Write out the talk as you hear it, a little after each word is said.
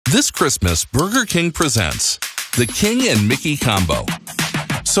This Christmas, Burger King presents the King and Mickey Combo.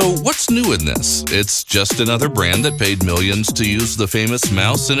 So what's new in this? It's just another brand that paid millions to use the famous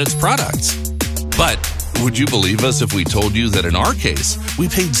mouse in its products. But would you believe us if we told you that in our case, we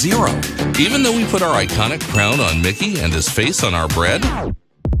paid zero, even though we put our iconic crown on Mickey and his face on our bread?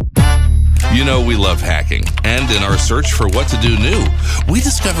 You know we love hacking, and in our search for what to do new, we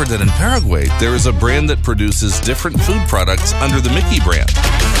discovered that in Paraguay there is a brand that produces different food products under the Mickey brand.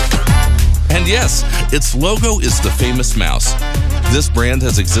 And yes, its logo is the famous mouse. This brand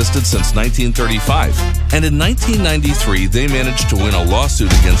has existed since 1935, and in 1993 they managed to win a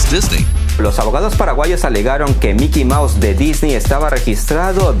lawsuit against Disney. Los abogados paraguayos alegaron que Mickey Mouse de Disney estaba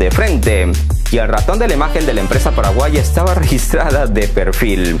registrado de frente y el ratón de la imagen de la empresa paraguaya estaba registrada de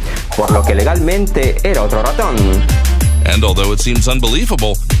perfil, por lo que legalmente era otro ratón. And although it seems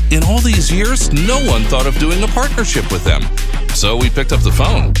unbelievable, in all these years, no one thought of doing a partnership with them. So we picked up the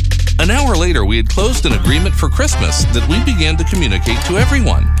phone. An hour later, we had closed an agreement for Christmas that we began to communicate to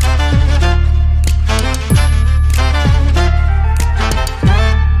everyone.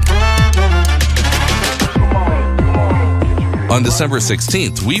 On December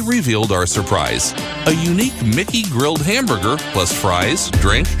 16th, we revealed our surprise, a unique Mickey grilled hamburger plus fries,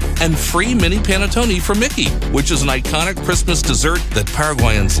 drink, and free mini panettone from Mickey, which is an iconic Christmas dessert that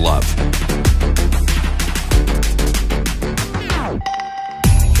Paraguayans love.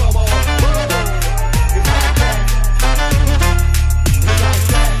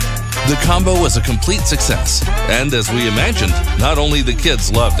 The combo was a complete success, and as we imagined, not only the kids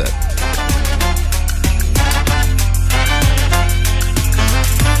loved it,